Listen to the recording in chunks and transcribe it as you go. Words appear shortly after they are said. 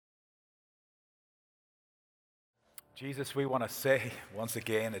Jesus, we want to say once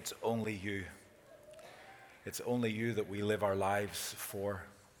again, it's only you. It's only you that we live our lives for.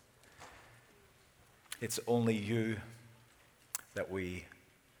 It's only you that we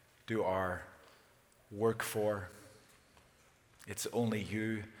do our work for. It's only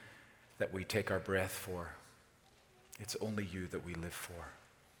you that we take our breath for. It's only you that we live for.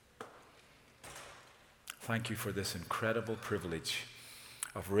 Thank you for this incredible privilege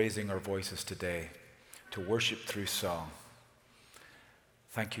of raising our voices today to worship through song.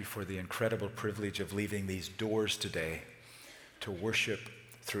 Thank you for the incredible privilege of leaving these doors today to worship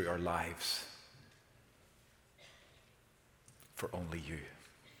through our lives for only you.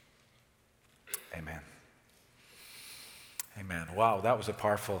 Amen. Amen. Wow, that was a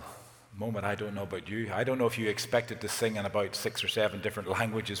powerful moment. I don't know about you. I don't know if you expected to sing in about 6 or 7 different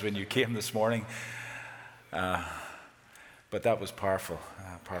languages when you came this morning. But that was powerful,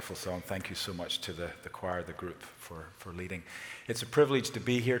 powerful song. Thank you so much to the choir, the group, for leading. It's a privilege to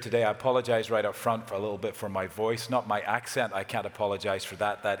be here today. I apologize right up front for a little bit for my voice, not my accent. I can't apologize for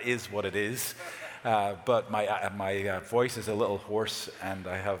that. That is what it is. But my voice is a little hoarse, and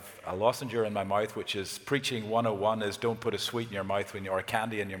I have a lozenge in my mouth, which is preaching 101 is don't put a sweet in your mouth or a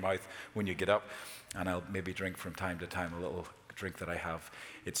candy in your mouth when you get up. And I'll maybe drink from time to time a little drink that I have.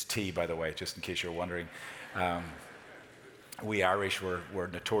 It's tea, by the way, just in case you're wondering. We Irish, we're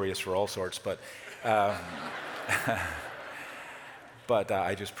notorious for all sorts, but I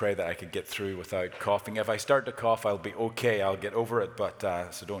just pray that I could get through without coughing. If I start to cough, I'll be okay. I'll get over it, but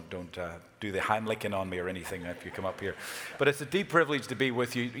so don't do the Heimlichen on me or anything if you come up here. But it's a deep privilege to be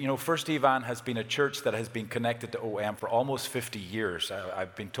with you. You know, First Evan has been a church that has been connected to OM for almost 50 years.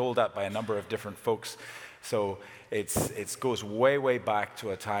 I've been told that by a number of different folks. So it goes way back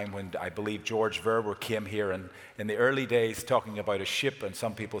to a time when I believe George Verwer came here and in the early days talking about a ship, and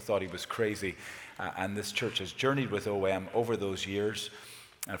some people thought he was crazy. And this church has journeyed with OM over those years.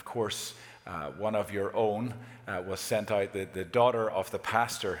 And of course, one of your own was sent out, the daughter of the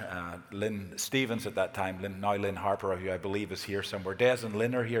pastor, Lynn Stevens at that time, Lynn Harper, who I believe is here somewhere. Des and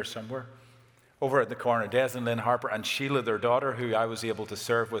Lynn are here somewhere. Over at the corner, Des and Lynn Harper, and Sheila, their daughter, who I was able to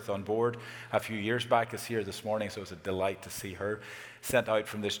serve with on board a few years back, is here this morning, so it's a delight to see her sent out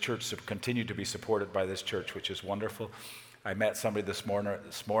from this church to continue to be supported by this church, which is wonderful. I met somebody this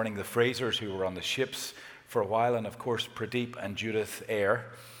morning, the Frasers, who were on the ships for a while, and of course, Pradeep and Judith Eyre,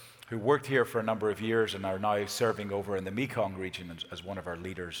 who worked here for a number of years and are now serving over in the Mekong region as one of our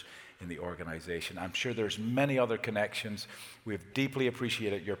leaders in the organization. I'm sure there's many other connections. We've deeply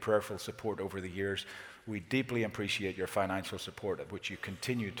appreciated your prayerful support over the years. We deeply appreciate your financial support, of which you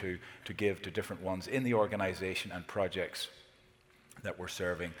continue to give to different ones in the organization and projects that we're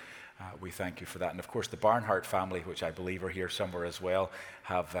serving. We thank you for that. And of course, the Barnhart family, which I believe are here somewhere as well,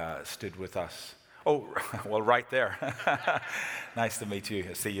 have stood with us. Oh, well, right there. Nice to meet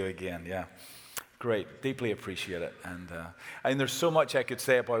you. See you again. Yeah. Great. Deeply appreciate it. And there's so much I could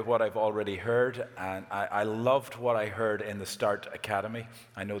say about what I've already heard. And I loved what I heard in the Start Academy.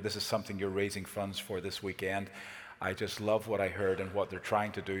 I know this is something you're raising funds for this weekend. I just love what I heard and what they're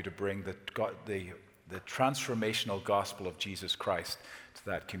trying to do to bring the transformational gospel of Jesus Christ to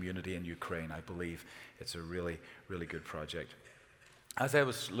that community in Ukraine. I believe it's a really, really good project. As I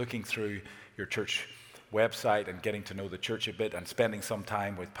was looking through your church website and getting to know the church a bit and spending some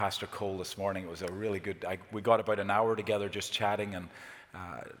time with Pastor Cole this morning, it was a really good, we got about an hour together just chatting and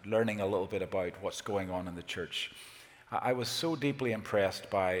learning a little bit about what's going on in the church. I was so deeply impressed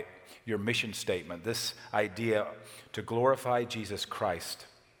by your mission statement, this idea to glorify Jesus Christ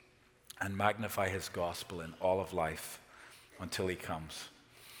and magnify his gospel in all of life until he comes.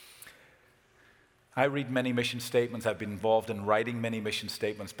 I read many mission statements. I've been involved in writing many mission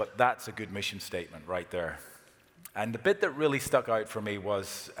statements, but that's a good mission statement right there. And the bit that really stuck out for me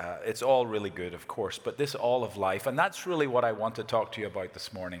was, it's all really good, of course, but this all of life, and that's really what I want to talk to you about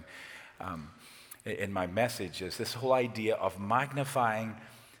this morning in my message, is this whole idea of magnifying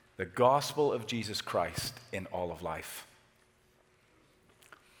the gospel of Jesus Christ in all of life.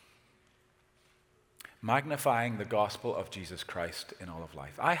 Magnifying the gospel of Jesus Christ in all of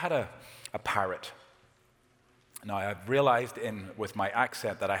life. I had a parrot. Now, I've realized with my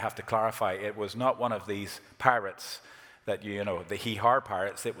accent that I have to clarify, it was not one of these parrots that, you know, the hee-haw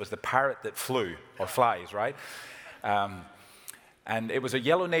parrots. It was the parrot that flew, or flies, right? And it was a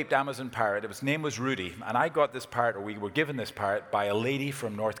yellow-naped Amazon parrot. Its name was Rudy. And I got this parrot, or we were given this parrot, by a lady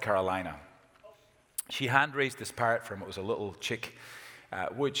from North Carolina. She hand-raised this parrot from, it was a little chick,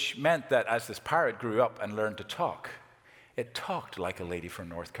 which meant that as this parrot grew up and learned to talk, it talked like a lady from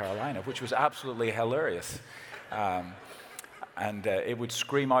North Carolina, which was absolutely hilarious. and it would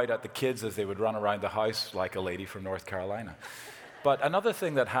scream out at the kids as they would run around the house like a lady from North Carolina. But another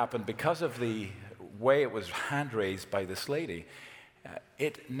thing that happened, because of the way it was hand raised by this lady,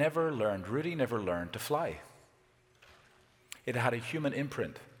 Rudy never learned to fly. It had a human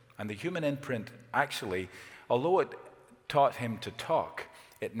imprint. And the human imprint actually, although it taught him to talk,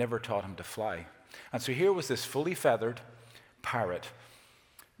 it never taught him to fly. And so here was this fully feathered parrot,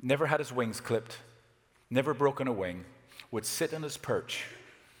 never had his wings clipped, never broken a wing, would sit on his perch,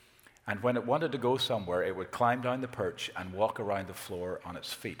 and when it wanted to go somewhere, it would climb down the perch and walk around the floor on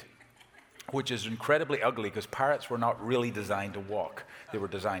its feet, which is incredibly ugly because parrots were not really designed to walk. They were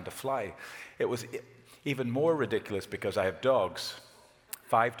designed to fly. It was even more ridiculous because I have dogs,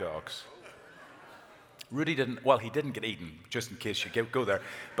 5 dogs. Rudy he didn't get eaten, just in case you go there,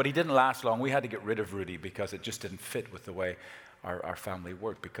 but he didn't last long. We had to get rid of Rudy because it just didn't fit with the way our family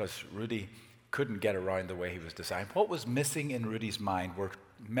worked, because Rudy couldn't get around the way he was designed. What was missing in Rudy's mind were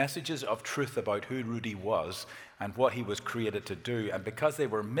messages of truth about who Rudy was and what he was created to do. And because they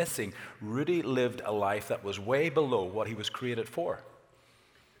were missing, Rudy lived a life that was way below what he was created for.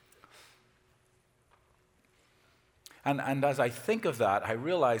 And as I think of that, I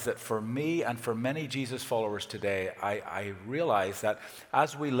realize that for me and for many Jesus followers today, I realize that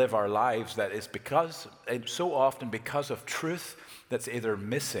as we live our lives, that it's so often because of truth that's either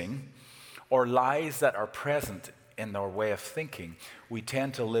missing or lies that are present in our way of thinking, we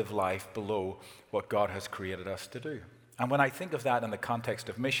tend to live life below what God has created us to do. And when I think of that in the context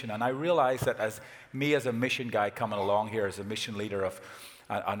of mission, and I realize that as a mission guy coming along here, as a mission leader of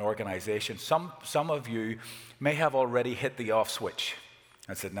an organization, some of you may have already hit the off switch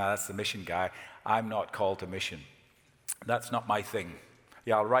and said, "No, that's the mission guy. I'm not called to mission. That's not my thing.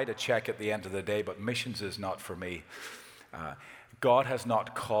 Yeah, I'll write a check at the end of the day, but missions is not for me." God has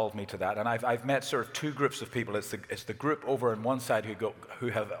not called me to that. And I've met sort of 2 groups of people. It's the group over on one side who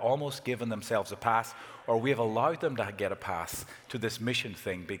have almost given themselves a pass, or we have allowed them to get a pass to this mission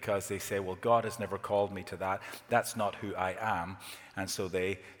thing because they say, well, God has never called me to that. That's not who I am. And so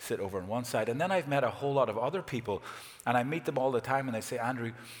they sit over on one side. And then I've met a whole lot of other people, and I meet them all the time, and they say,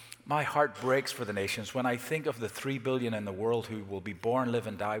 "Andrew, my heart breaks for the nations when I think of the 3 billion in the world who will be born, live,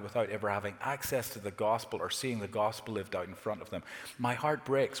 and die without ever having access to the gospel or seeing the gospel lived out in front of them. My heart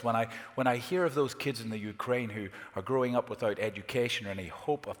breaks when I hear of those kids in the Ukraine who are growing up without education or any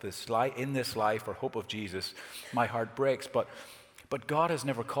hope of this life or hope of Jesus. My heart breaks. But God has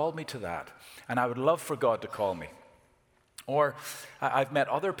never called me to that, and I would love for God to call me." Or I've met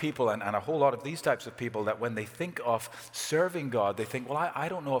other people and a whole lot of these types of people that when they think of serving God, they think, well, I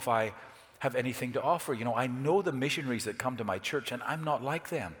don't know if I have anything to offer. I know the missionaries that come to my church, and I'm not like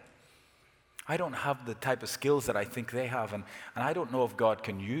them. I don't have the type of skills that I think they have, and I don't know if God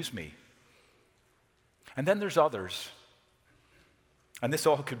can use me. And then there's others, and this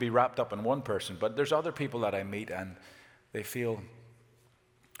all could be wrapped up in one person, but there's other people that I meet, and they feel,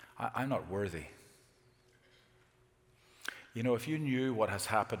 I'm not worthy. If you knew what has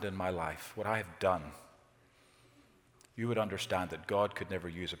happened in my life, what I have done, you would understand that God could never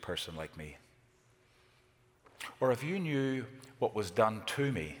use a person like me. Or if you knew what was done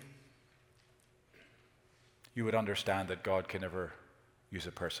to me, you would understand that God can never use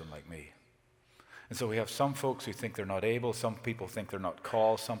a person like me. And so we have some folks who think they're not able, some people think they're not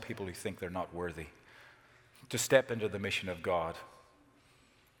called, some people who think they're not worthy to step into the mission of God.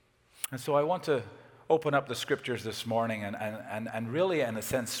 And so I want to open up the scriptures this morning and really, in a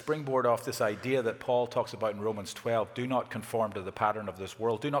sense, springboard off this idea that Paul talks about in Romans 12. Do not conform to the pattern of this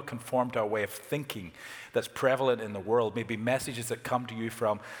world. Do not conform to a way of thinking that's prevalent in the world. Maybe messages that come to you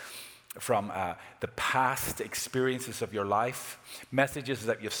from the past experiences of your life, messages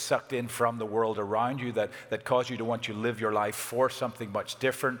that you've sucked in from the world around you that cause you to want to live your life for something much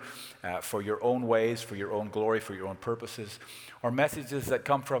different, for your own ways, for your own glory, for your own purposes, or messages that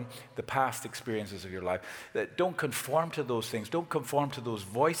come from the past experiences of your life. That don't conform to those things. Don't conform to those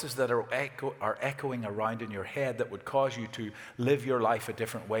voices that are echoing around in your head that would cause you to live your life a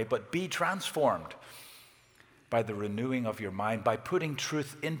different way, but be transformed by the renewing of your mind, by putting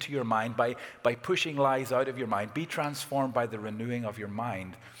truth into your mind, by pushing lies out of your mind. Be transformed by the renewing of your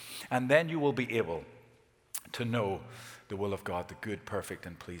mind. And then you will be able to know the will of God, the good, perfect,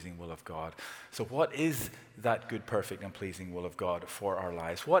 and pleasing will of God. So what is that good, perfect, and pleasing will of God for our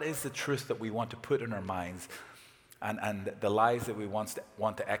lives? What is the truth that we want to put in our minds and the lies that we want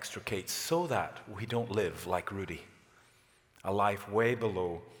to extricate so that we don't live like Rudy, a life way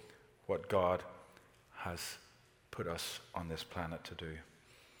below what God has put us on this planet to do?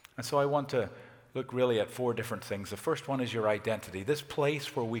 And so I want to look really at 4 different things. The first one is your identity. This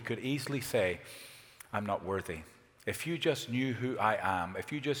place where we could easily say, I'm not worthy. If you just knew who I am,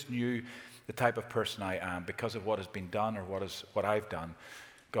 if you just knew the type of person I am because of what has been done or what I've done,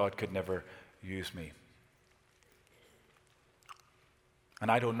 God could never use me.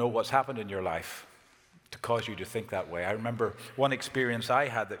 And I don't know what's happened in your life to cause you to think that way. I remember one experience I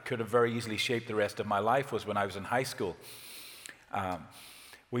had that could have very easily shaped the rest of my life was when I was in high school.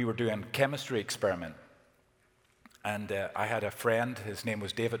 We were doing a chemistry experiment. And I had a friend, his name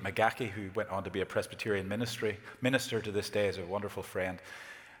was David McGackie, who went on to be a Presbyterian minister to this day, is a wonderful friend.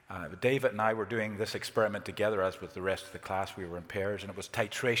 David and I were doing this experiment together, as with the rest of the class. We were in pairs, and it was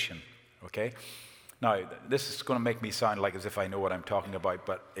titration, okay? Now, this is going to make me sound like as if I know what I'm talking about,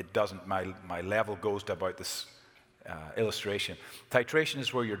 but it doesn't. My level goes to about this illustration. Titration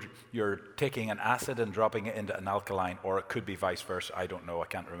is where you're taking an acid and dropping it into an alkaline, or it could be vice versa. I don't know. I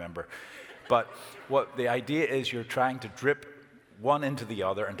can't remember. But what the idea is, you're trying to drip one into the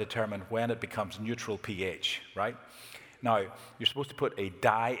other and determine when it becomes neutral pH, right? Now, you're supposed to put a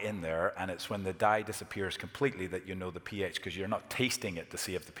dye in there, and it's when the dye disappears completely that you know the pH, because you're not tasting it to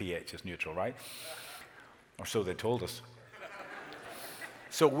see if the pH is neutral, right? Or so they told us.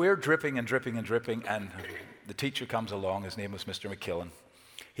 So we're dripping and dripping and dripping, and the teacher comes along. His name was Mr. McKillen.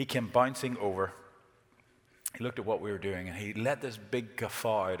 He came bouncing over. He looked at what we were doing, and he let this big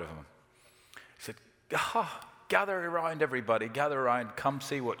guffaw out of him. He said, gather around, everybody. Gather around. Come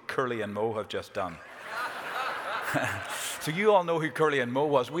see what Curly and Mo have just done. So you all know who Curly and Mo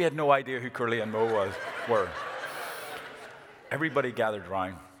was. We had no idea who Curly and Mo were. Everybody gathered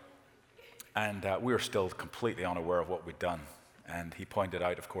around, and we were still completely unaware of what we'd done. And he pointed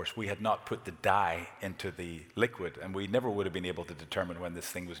out, of course, we had not put the dye into the liquid, and we never would have been able to determine when this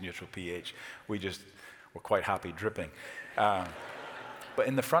thing was neutral pH. We just were quite happy dripping. But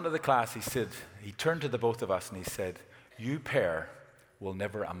in the front of the class, he turned to the both of us and he said, "You pair will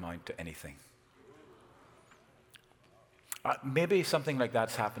never amount to anything." Maybe something like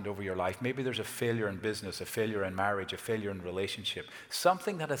that's happened over your life. Maybe there's a failure in business, a failure in marriage, a failure in relationship.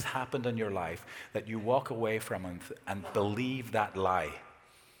 Something that has happened in your life that you walk away from and believe that lie,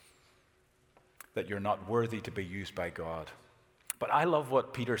 that you're not worthy to be used by God. But I love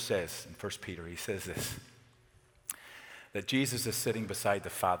what Peter says in 1 Peter. He says this, that Jesus is sitting beside the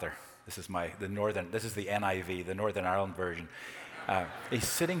Father. This is the NIV, the Northern Ireland version. He's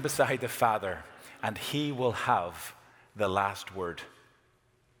sitting beside the Father, and he will have the last word.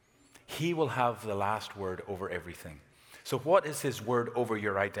 He will have the last word over everything. So what is his word over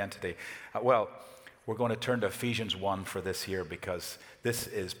your identity? Well, we're going to turn to Ephesians 1 for this here, because this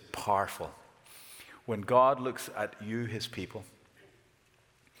is powerful. When God looks at you, his people,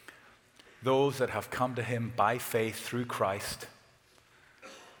 those that have come to him by faith through Christ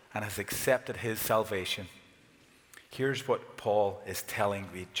and has accepted his salvation, here's what Paul is telling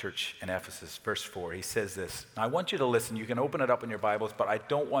the church in Ephesus, verse 4. He says this. Now, I want you to listen. You can open it up in your Bibles, but I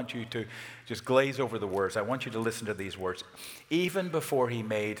don't want you to just glaze over the words. I want you to listen to these words. Even before he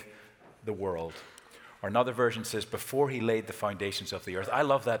made the world. Or another version says, before he laid the foundations of the earth. I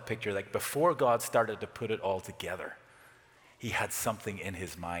love that picture. Like before God started to put it all together, he had something in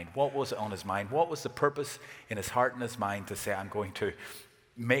his mind. What was on his mind? What was the purpose in his heart and his mind to say, I'm going to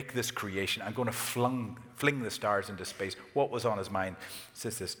make this creation. I'm going to fling the stars into space. What was on his mind? It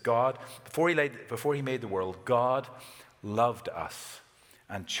says this, God, before he made the world, God loved us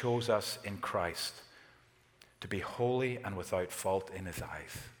and chose us in Christ to be holy and without fault in his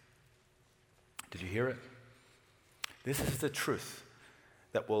eyes. Did you hear it? This is the truth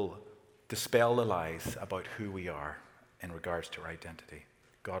that will dispel the lies about who we are in regards to our identity.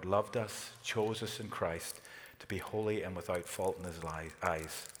 God loved us, chose us in Christ to be holy and without fault in his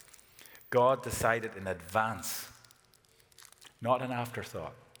eyes. God decided in advance, not an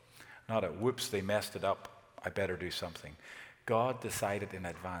afterthought, not a whoops, they messed it up, I better do something. God decided in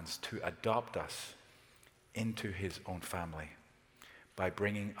advance to adopt us into his own family by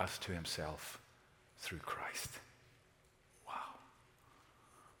bringing us to himself through Christ. Wow.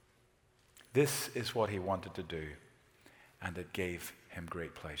 This is what he wanted to do, and it gave him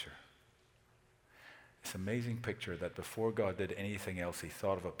great pleasure. This amazing picture that before God did anything else, he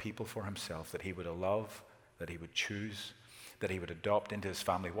thought of a people for himself that he would love, that he would choose, that he would adopt into his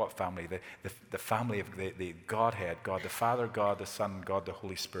family. What family? The family of the Godhead, God the Father, God the Son, God the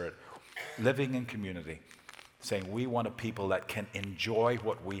Holy Spirit, living in community, saying we want a people that can enjoy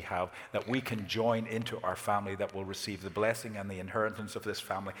what we have, that we can join into our family, that will receive the blessing and the inheritance of this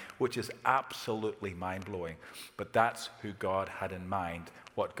family, which is absolutely mind-blowing. But that's who God had in mind,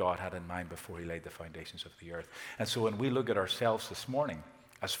 what God had in mind before he laid the foundations of the earth. And so when we look at ourselves this morning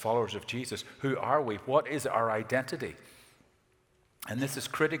as followers of Jesus, who are we? What is our identity? And this is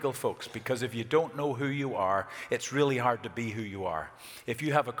critical, folks, because if you don't know who you are, it's really hard to be who you are. If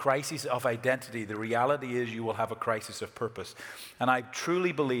you have a crisis of identity, the reality is you will have a crisis of purpose. And I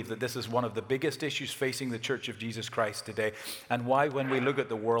truly believe that this is one of the biggest issues facing the Church of Jesus Christ today, and why, when we look at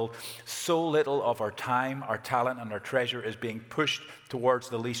the world, so little of our time, our talent, and our treasure is being pushed towards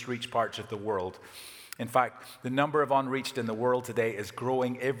the least reached parts of the world. In fact, the number of unreached in the world today is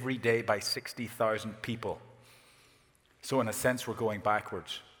growing every day by 60,000 people. So in a sense, we're going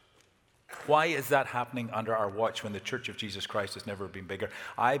backwards. Why is that happening under our watch when the Church of Jesus Christ has never been bigger?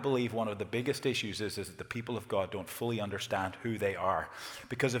 I believe one of the biggest issues is that the people of God don't fully understand who they are.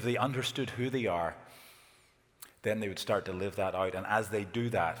 Because if they understood who they are, then they would start to live that out. And as they do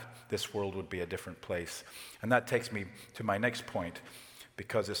that, this world would be a different place. And that takes me to my next point,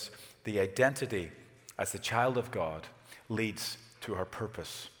 because it's the identity as the child of God leads to our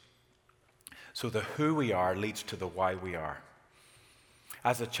purpose. So the who we are leads to the why we are.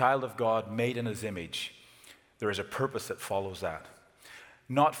 As a child of God made in his image, there is a purpose that follows that.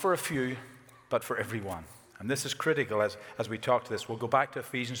 Not for a few, but for everyone. And this is critical as we talk to this. We'll go back to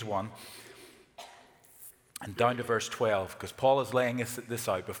Ephesians 1 and down to verse 12, because Paul is laying this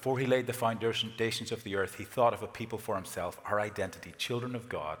out. Before he laid the foundations of the earth, he thought of a people for himself, our identity, children of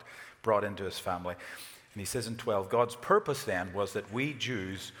God, brought into his family. And he says in 12, God's purpose then was that we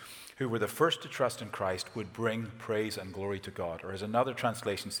Jews, who were the first to trust in Christ, would bring praise and glory to God. Or as another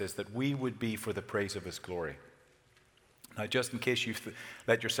translation says, that we would be for the praise of his glory. Now, just in case you've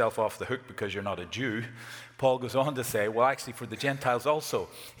let yourself off the hook because you're not a Jew, Paul goes on to say, well, actually, for the Gentiles also,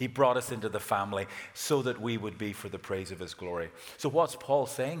 he brought us into the family so that we would be for the praise of his glory. So what's Paul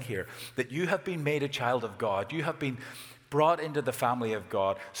saying here? That you have been made a child of God. You have been brought into the family of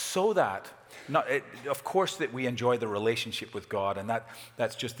God so that, of course, that we enjoy the relationship with God, and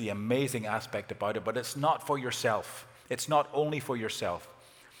that's just the amazing aspect about it, but it's not for yourself. It's not only for yourself.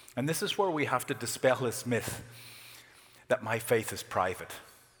 And this is where we have to dispel this myth that my faith is private.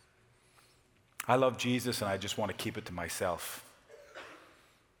 I love Jesus and I just want to keep it to myself.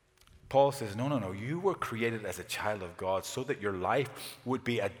 Paul says, no, you were created as a child of God so that your life would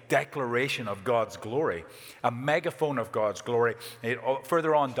be a declaration of God's glory, a megaphone of God's glory.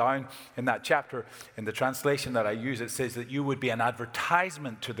 Further on down in that chapter, in the translation that I use, it says that you would be an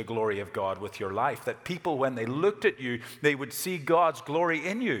advertisement to the glory of God with your life, that people, when they looked at you, they would see God's glory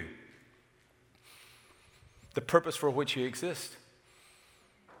in you, the purpose for which you exist.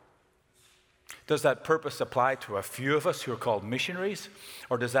 Does that purpose apply to a few of us who are called missionaries?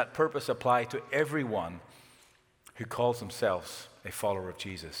 Or does that purpose apply to everyone who calls themselves a follower of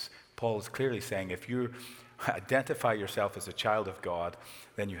Jesus? Paul is clearly saying if you identify yourself as a child of God,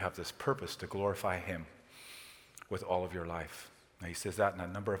 then you have this purpose to glorify him with all of your life. Now, he says that in a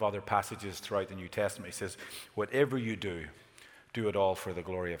number of other passages throughout the New Testament. He says, whatever you do, do it all for the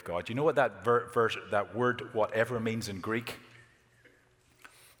glory of God. You know what that word whatever means in Greek?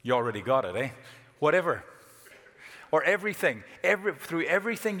 You already got it, eh? Whatever. Or everything. Through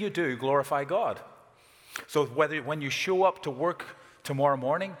everything you do, glorify God. So when you show up to work tomorrow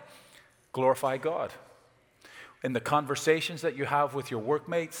morning, glorify God. In the conversations that you have with your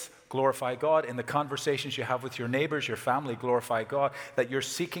workmates, glorify God. In the conversations you have with your neighbors, your family, glorify God. That you're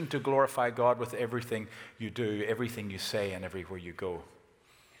seeking to glorify God with everything you do, everything you say, and everywhere you go.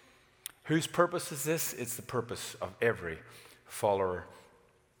 Whose purpose is this? It's the purpose of every follower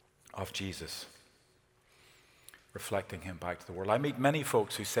of Jesus, reflecting him back to the world. I meet many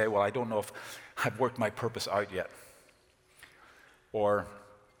folks who say, well, I don't know if I've worked my purpose out yet. Or,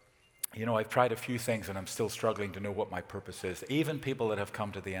 I've tried a few things and I'm still struggling to know what my purpose is. Even people that have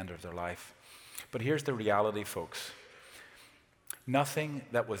come to the end of their life. But here's the reality, folks. Nothing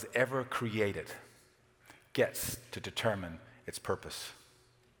that was ever created gets to determine its purpose.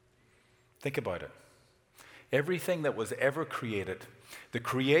 Think about it. Everything that was ever created, the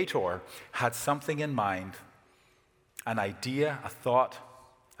Creator had something in mind, an idea, a thought,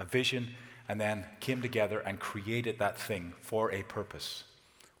 a vision, and then came together and created that thing for a purpose.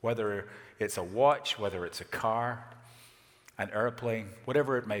 Whether it's a watch, whether it's a car, an airplane,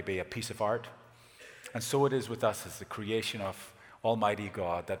 whatever it may be, a piece of art. And so it is with us as the creation of Almighty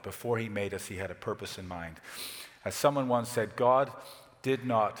God, that before he made us, he had a purpose in mind. As someone once said, God did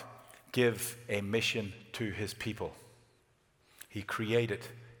not give a mission to his people. He created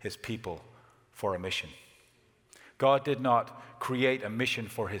his people for a mission. God did not create a mission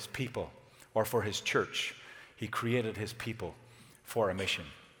for his people or for his church. He created his people for a mission.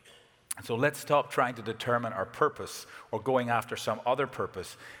 So let's stop trying to determine our purpose or going after some other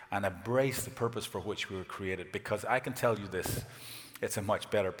purpose and embrace the purpose for which we were created, because I can tell you this, it's a much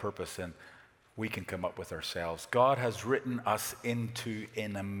better purpose than we can come up with ourselves. God has written us into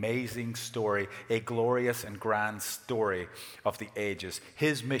an amazing story, a glorious and grand story of the ages.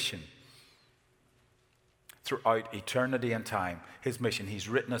 His mission throughout eternity and time, his mission, he's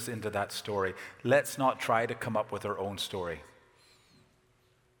written us into that story. Let's not try to come up with our own story.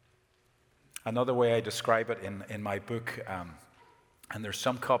 Another way I describe it in my book, and there's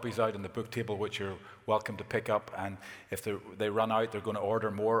some copies out on the book table which you're welcome to pick up, and if they run out, they're going to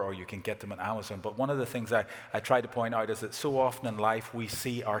order more, or you can get them on Amazon. But one of the things I try to point out is that so often in life we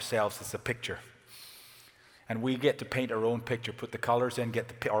see ourselves as a picture. And we get to paint our own picture, put the colors in,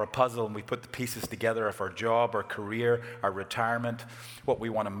 or a puzzle, and we put the pieces together of our job, our career, our retirement, what we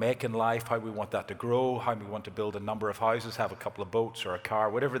want to make in life, how we want that to grow, how we want to build a number of houses, have a couple of boats or a car,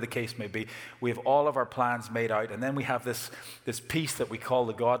 whatever the case may be. We have all of our plans made out, and then we have this piece that we call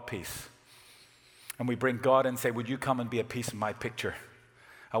the God piece. And we bring God in and say, would you come and be a piece of my picture?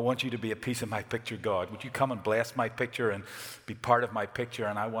 I want you to be a piece of my picture, God. Would you come and bless my picture and be part of my picture?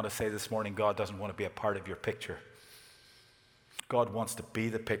 And I want to say this morning, God doesn't want to be a part of your picture. God wants to be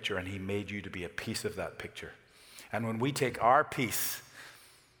the picture, and he made you to be a piece of that picture. And when we take our piece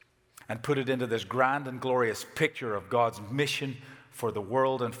and put it into this grand and glorious picture of God's mission for the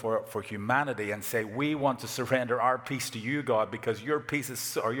world and for humanity, and say, we want to surrender our piece to you, God, because your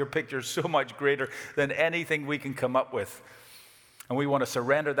piece or your picture is so much greater than anything we can come up with. And we want to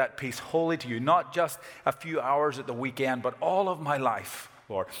surrender that piece wholly to you, not just a few hours at the weekend, but all of my life,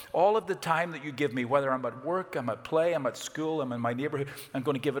 Lord. All of the time that you give me, whether I'm at work, I'm at play, I'm at school, I'm in my neighborhood, I'm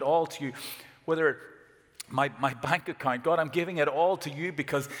going to give it all to you. Whether my bank account, God, I'm giving it all to you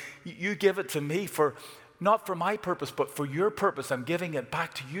because you give it to me not for my purpose, but for your purpose. I'm giving it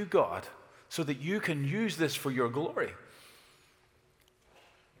back to you, God, so that you can use this for your glory.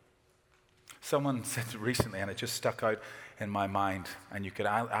 Someone said recently, and it just stuck out in my mind, and you could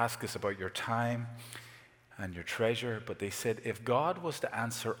ask us about your time and your treasure, but they said, if God was to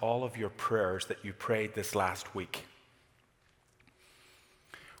answer all of your prayers that you prayed this last week,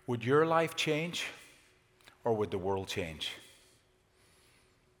 would your life change or would the world change?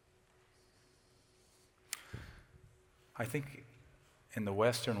 I think in the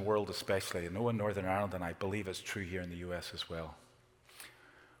Western world especially, I know in Northern Ireland, and I believe it's true here in the US as well,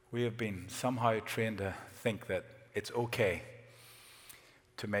 we have been somehow trained to think that it's okay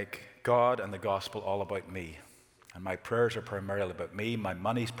to make God and the gospel all about me. And my prayers are primarily about me. My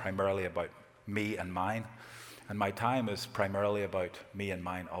money's primarily about me and mine. And my time is primarily about me and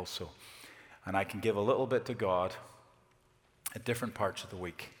mine also. And I can give a little bit to God at different parts of the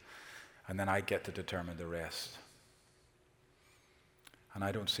week. And then I get to determine the rest. And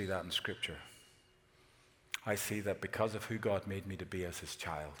I don't see that in Scripture. I see that because of who God made me to be as his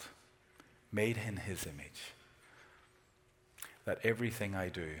child, made in his image, that everything I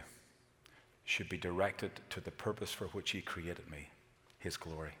do should be directed to the purpose for which he created me, his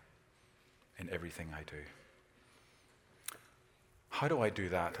glory, in everything I do. How do I do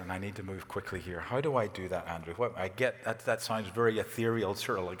that? And I need to move quickly here. How do I do that, Andrew? Well, I get that sounds very ethereal,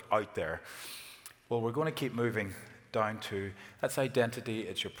 sort of like out there. Well, we're going to keep moving down to, that's identity,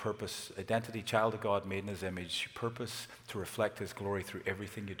 it's your purpose. Identity, child of God, made in his image, your purpose to reflect his glory through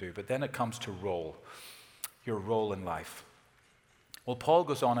everything you do. But then it comes to role, your role in life. Well, Paul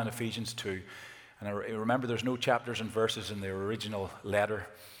goes on in Ephesians 2, and I remember there's no chapters and verses in the original letter,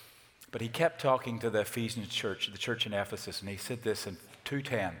 but he kept talking to the Ephesian church, the church in Ephesus, and he said this in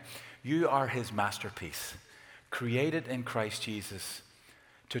 2:10, you are his masterpiece, created in Christ Jesus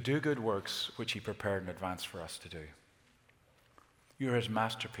to do good works which he prepared in advance for us to do. You're his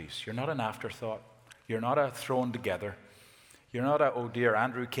masterpiece. You're not an afterthought. You're not a thrown together. You're not a, oh dear,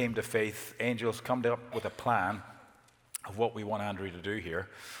 Andrew came to faith, angels come up with a plan of what we want Andrew to do here.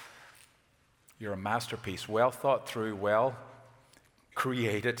 You're a masterpiece, well thought through, well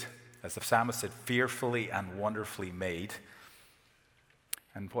created, as the psalmist said, fearfully and wonderfully made.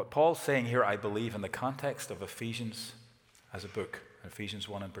 And what Paul's saying here, I believe, in the context of Ephesians as a book, Ephesians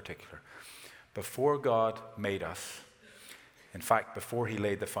 1 in particular, before God made us, in fact, before he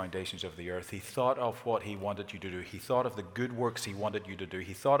laid the foundations of the earth, he thought of what he wanted you to do. He thought of the good works he wanted you to do.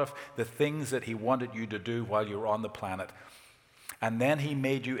 He thought of the things that he wanted you to do while you were on the planet. And then he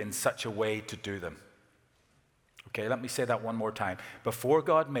made you in such a way to do them. Okay, let me say that one more time. Before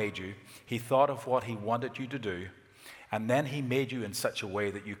God made you, he thought of what he wanted you to do, and then he made you in such a way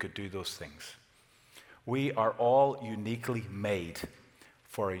that you could do those things. We are all uniquely made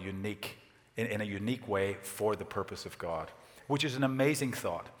for in a unique way for the purpose of God, which is an amazing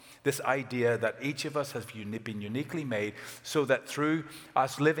thought. This idea that each of us has been uniquely made so that through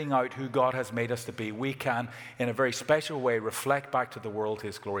us living out who God has made us to be, we can, in a very special way, reflect back to the world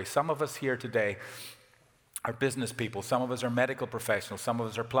His glory. Some of us here today are business people. Some of us are medical professionals. Some of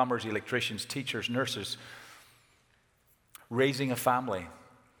us are plumbers, electricians, teachers, nurses, raising a family.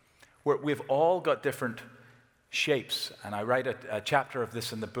 We've all got different shapes, and I write a chapter of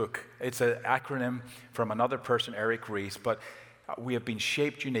this in the book. It's an acronym from another person, Eric Ries, but we have been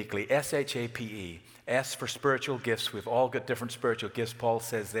shaped uniquely. SHAPE. S for spiritual gifts. We've all got different spiritual gifts. Paul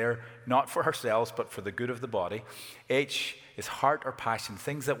says they're not for ourselves, but for the good of the body. H is heart or passion,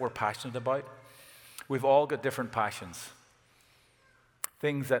 things that we're passionate about. We've all got different passions.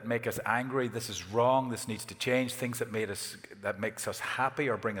 Things that make us angry, this is wrong, this needs to change. Things that makes us happy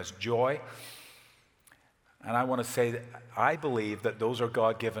or bring us joy. And I want to say that I believe that those are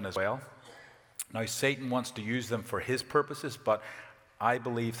God-given as well. Now, Satan wants to use them for his purposes, but I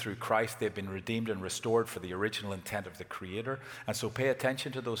believe through Christ they've been redeemed and restored for the original intent of the Creator. And so pay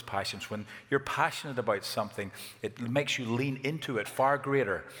attention to those passions. When you're passionate about something, it makes you lean into it far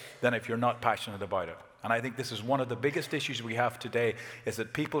greater than if you're not passionate about it. And I think this is one of the biggest issues we have today, is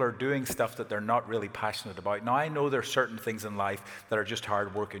that people are doing stuff that they're not really passionate about. Now, I know there are certain things in life that are just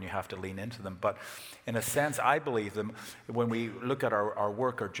hard work and you have to lean into them. But in a sense, I believe them when we look at our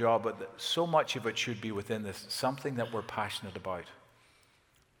work or job, but so much of it should be within this, something that we're passionate about.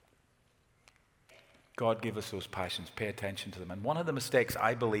 God gave us those passions. Pay attention to them. And one of the mistakes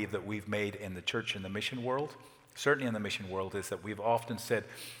I believe that we've made in the church and the mission world, certainly in the mission world, is that we've often said,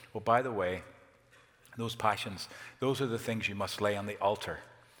 well, by the way, those passions, those are the things you must lay on the altar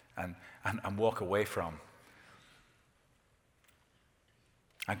and walk away from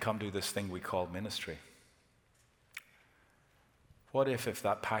and come do this thing we call ministry. What if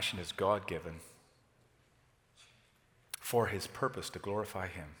that passion is God-given for His purpose to glorify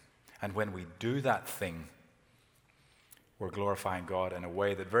Him? And when we do that thing, we're glorifying God in a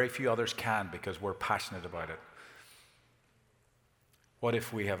way that very few others can because we're passionate about it. What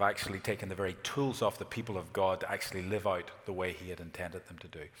if we have actually taken the very tools off the people of God to actually live out the way He had intended them to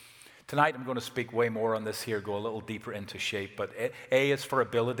do? Tonight I'm going to speak way more on this here, go a little deeper into shape, but A is for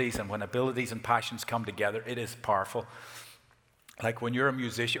abilities, and when abilities and passions come together, it is powerful. Like when you're a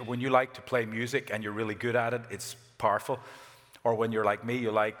musician, when you like to play music and you're really good at it, it's powerful. Or when you're like me,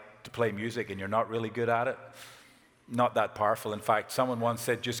 you like to play music and you're not really good at it, not that powerful. In fact, someone once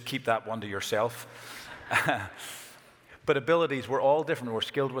said, just keep that one to yourself. But abilities, we're all different. We're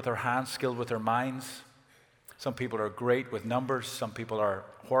skilled with our hands, skilled with our minds. Some people are great with numbers. Some people are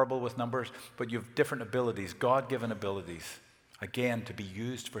horrible with numbers. But you have different abilities, God-given abilities, again, to be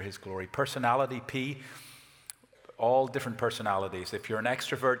used for His glory. Personality, P, all different personalities. If you're an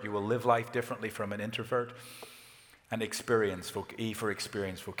extrovert, you will live life differently from an introvert. And experience, E for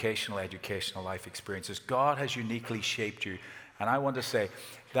experience, vocational, educational life experiences. God has uniquely shaped you. And I want to say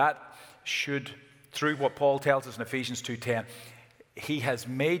that should, through what Paul tells us in Ephesians 2:10, He has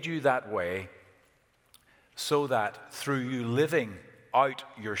made you that way so that through you living out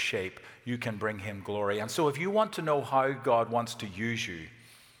your shape, you can bring Him glory. And so if you want to know how God wants to use you,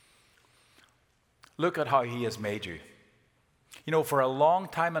 look at how He has made you. You know, for a long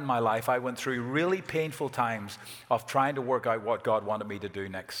time in my life, I went through really painful times of trying to work out what God wanted me to do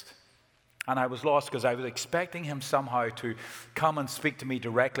next. And I was lost because I was expecting Him somehow to come and speak to me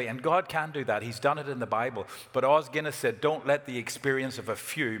directly. And God can do that. He's done it in the Bible. But Os Guinness said, don't let the experience of a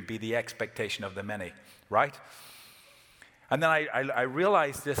few be the expectation of the many. Right? And then I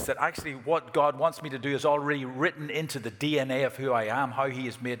realized this, that actually what God wants me to do is already written into the DNA of who I am, how He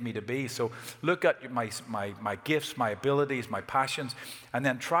has made me to be. So look at my gifts, my abilities, my passions, and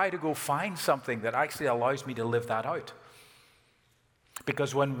then try to go find something that actually allows me to live that out.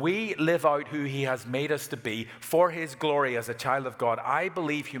 Because when we live out who He has made us to be for His glory as a child of God, I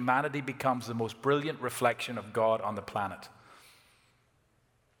believe humanity becomes the most brilliant reflection of God on the planet.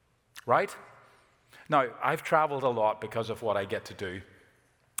 Right? Now, I've traveled a lot because of what I get to do.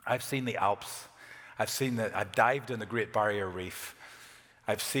 I've seen the Alps. I've dived in the Great Barrier Reef.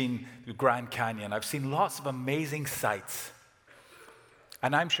 I've seen the Grand Canyon. I've seen lots of amazing sights.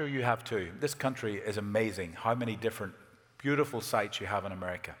 And I'm sure you have too. This country is amazing, how many different beautiful sights you have in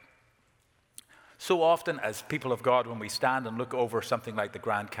America. So often as people of God, when we stand and look over something like the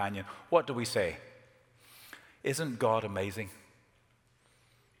Grand Canyon, what do we say? Isn't God amazing?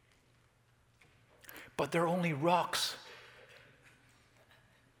 But they're only rocks.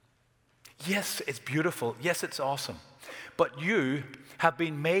 Yes, it's beautiful. Yes, it's awesome. But you have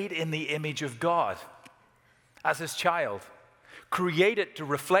been made in the image of God as His child, created to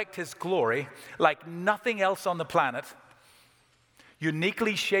reflect His glory like nothing else on the planet.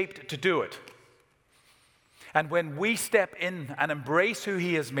 uniquely shaped to do it. And when we step in and embrace who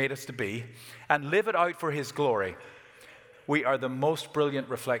he has made us to be and live it out for his glory, we are the most brilliant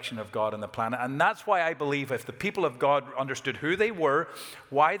reflection of God on the planet. And that's why I believe if the people of God understood who they were,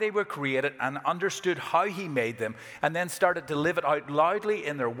 why they were created, and understood how he made them, and then started to live it out loudly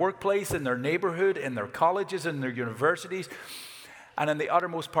in their workplace, in their neighborhood, in their colleges, in their universities, and in the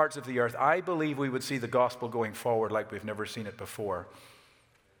uttermost parts of the earth, I believe we would see the gospel going forward like we've never seen it before.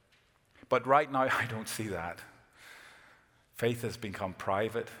 But right now, I don't see that. Faith has become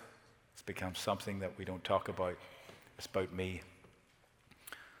private. It's become something that we don't talk about. It's about me.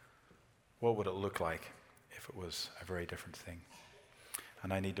 What would it look like if it was a very different thing?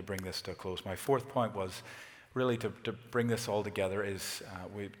 And I need to bring this to a close. My fourth point was really to bring this all together is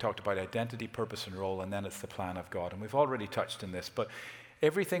we talked about identity, purpose, and role, and then it's the plan of God. And we've already touched on this, but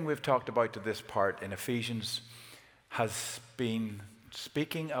everything we've talked about to this part in Ephesians has been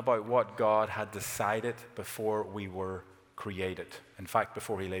speaking about what God had decided before we were created. In fact,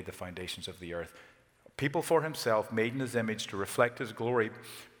 before he laid the foundations of the earth. People for himself, made in his image to reflect his glory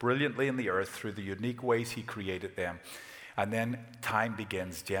brilliantly in the earth through the unique ways he created them. And then time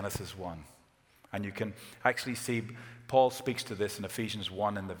begins, Genesis 1. And you can actually see Paul speaks to this in Ephesians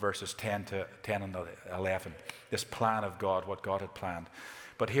 1 in the verses 10 and 11. This plan of God, what God had planned.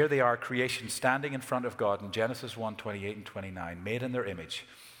 But here they are, creation standing in front of God in Genesis 1, 28 and 29, made in their image.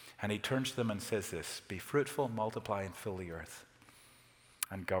 And he turns to them and says this, be fruitful, multiply, and fill the earth,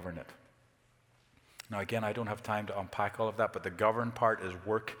 and govern it. Now again, I don't have time to unpack all of that, but the govern part is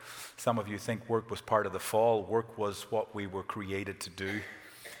work. Some of you think work was part of the fall. Work was what we were created to do,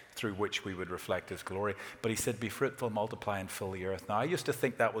 through which we would reflect his glory. But he said, be fruitful, multiply, and fill the earth. Now I used to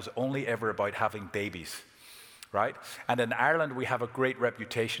think that was only ever about having babies. Right? And in Ireland, we have a great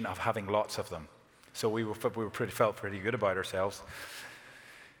reputation of having lots of them. So we felt pretty good about ourselves.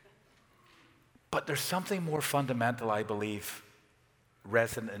 But there's something more fundamental, I believe,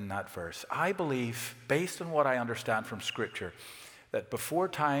 resonant in that verse. I believe, based on what I understand from Scripture, that before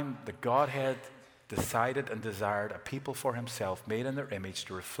time, the Godhead decided and desired a people for himself, made in their image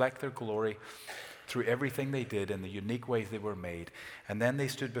to reflect their glory through everything they did in the unique ways they were made. And then they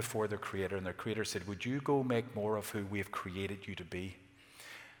stood before their Creator, and their Creator said, would you go make more of who we have created you to be?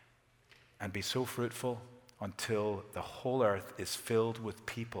 And be so fruitful until the whole earth is filled with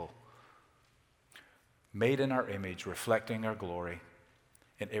people made in our image, reflecting our glory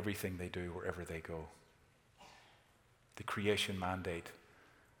in everything they do, wherever they go. The creation mandate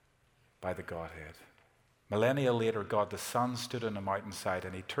by the Godhead. Millennia later, God the Son stood on a mountainside,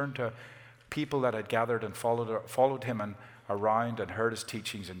 and he turned to people that had gathered and followed him and around and heard his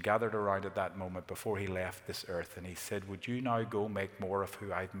teachings and gathered around at that moment before he left this earth. And he said, would you now go make more of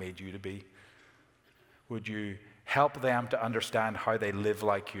who I've made you to be? Would you help them to understand how they live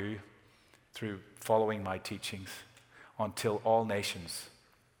like you through following my teachings until all nations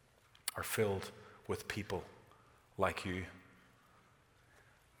are filled with people like you,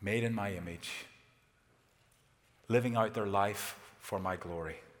 made in my image, living out their life for my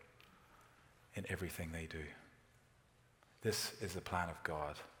glory in everything they do. This is the plan of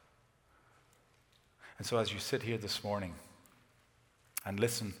God. And so as you sit here this morning and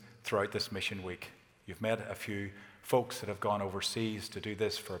listen throughout this mission week, you've met a few folks that have gone overseas to do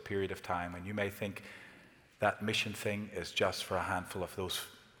this for a period of time, and you may think that mission thing is just for a handful of those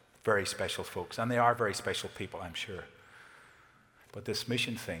very special folks. And they are very special people, I'm sure. But this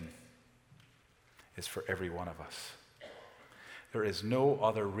mission thing is for every one of us. There is no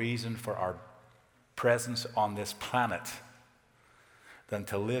other reason for our presence on this planet than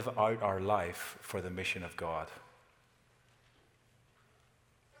to live out our life for the mission of God.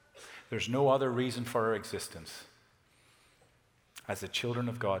 There's no other reason for our existence as the children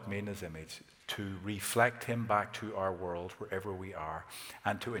of God made in his image to reflect him back to our world wherever we are,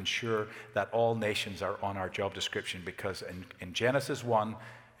 and to ensure that all nations are on our job description, because in Genesis 1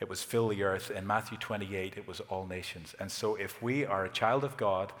 it was fill the earth, in Matthew 28 it was all nations. And so if we are a child of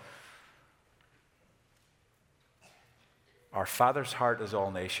God, our Father's heart is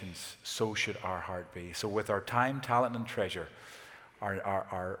all nations, so should our heart be. So with our time, talent, and treasure,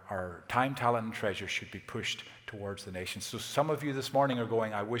 our time, talent, and treasure should be pushed towards the nations. So some of you this morning are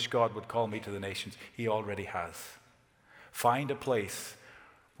going, I wish God would call me to the nations. He already has. Find a place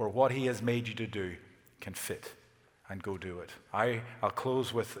where what he has made you to do can fit, and go do it. I'll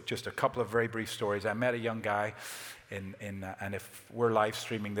close with just a couple of very brief stories. I met a young guy and if we're live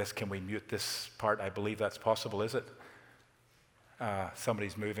streaming this, can we mute this part? I believe that's possible, is it?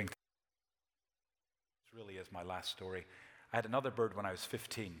 Somebody's moving. This really is my last story. I had another bird when I was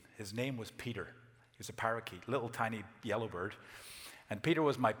 15. His name was Peter. He was a parakeet, little tiny yellow bird. And Peter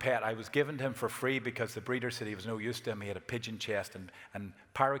was my pet. I was given to him for free because the breeder said he was no use to him. He had a pigeon chest, and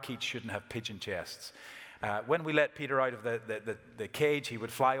parakeets shouldn't have pigeon chests. When we let Peter out of the cage, he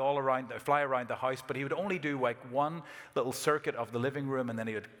would fly around the house, but he would only do like one little circuit of the living room, and then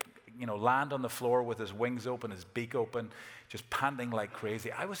he would land on the floor with his wings open, his beak open, just panting like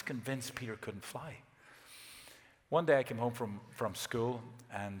crazy. I was convinced Peter couldn't fly. One day I came home from school,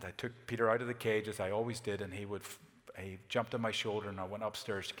 and I took Peter out of the cage, as I always did, and he jumped on my shoulder, and I went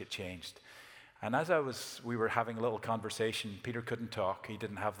upstairs to get changed. And as we were having a little conversation, Peter couldn't talk. He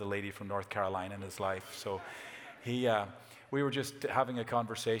didn't have the lady from North Carolina in his life, so we were just having a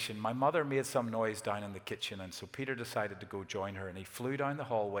conversation. My mother made some noise down in the kitchen, and so Peter decided to go join her, and he flew down the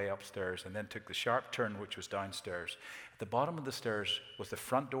hallway upstairs and then took the sharp turn, which was downstairs. At the bottom of the stairs was the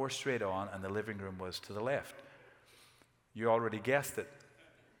front door straight on, and the living room was to the left. You already guessed it.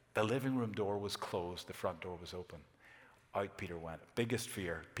 The living room door was closed, the front door was open. Out Peter went. Biggest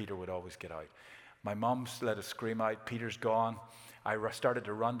fear, Peter would always get out. My mum let a scream out, Peter's gone. I started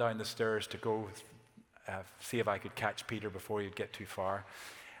to run down the stairs to go see if I could catch Peter before he'd get too far.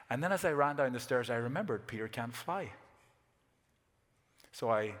 And then as I ran down the stairs, I remembered Peter can't fly. So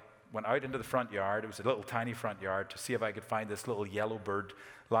I went out into the front yard. It was a little tiny front yard, to see if I could find this little yellow bird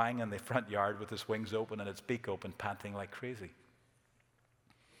lying in the front yard with its wings open and its beak open, panting like crazy.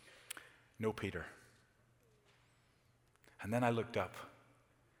 No Peter. And then I looked up,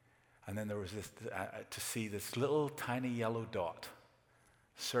 and then there was to see this little tiny yellow dot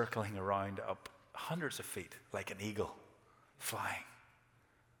circling around up hundreds of feet like an eagle flying.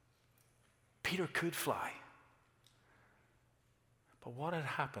 Peter could fly. But what had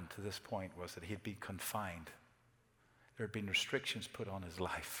happened to this point was that he had been confined. There had been restrictions put on his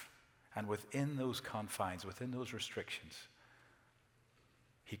life. And within those confines, within those restrictions,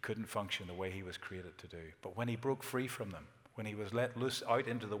 he couldn't function the way he was created to do. But when he broke free from them, when he was let loose out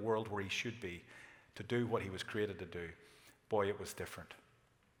into the world where he should be, to do what he was created to do, boy, it was different.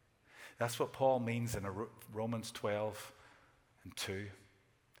 That's what Paul means in Romans 12:2.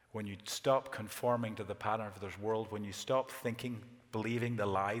 When you stop conforming to the pattern of this world, when you stop believing the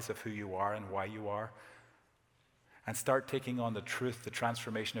lies of who you are and why you are, and start taking on the truth, the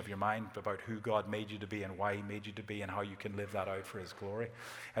transformation of your mind about who God made you to be and why he made you to be and how you can live that out for his glory.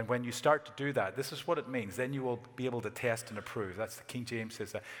 And when you start to do that, this is what it means. Then you will be able to test and approve. That's the King James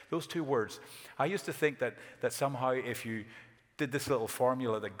says that. Those two words. I used to think that somehow if you did this little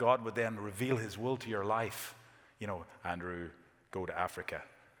formula that God would then reveal his will to your life. Andrew, go to Africa.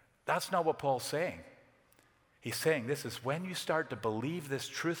 That's not what Paul's saying. He's saying this is when you start to believe this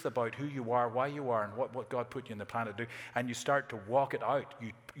truth about who you are, why you are, and what God put you in the planet to do, and you start to walk it out.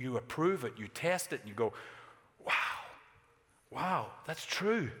 You approve it, you test it, and you go, wow, that's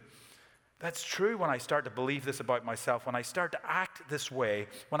true. That's true when I start to believe this about myself, when I start to act this way,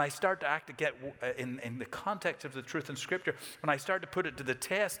 when I start to act again in the context of the truth in Scripture, when I start to put it to the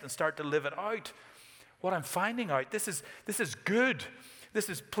test and start to live it out. What I'm finding out, this is good, this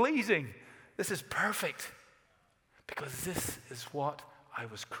is pleasing, this is perfect. Because this is what I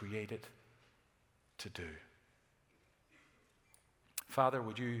was created to do. Father,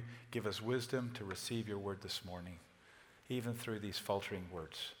 would you give us wisdom to receive your word this morning, even through these faltering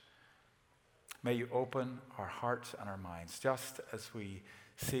words. May you open our hearts and our minds, just as we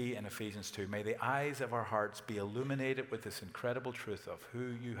see in Ephesians 2. May the eyes of our hearts be illuminated with this incredible truth of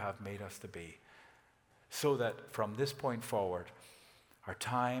who you have made us to be, so that from this point forward, our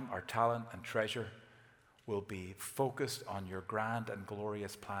time, our talent, and treasure will be focused on your grand and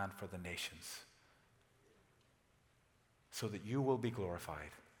glorious plan for the nations, so that you will be glorified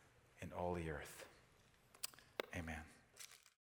in all the earth. Amen.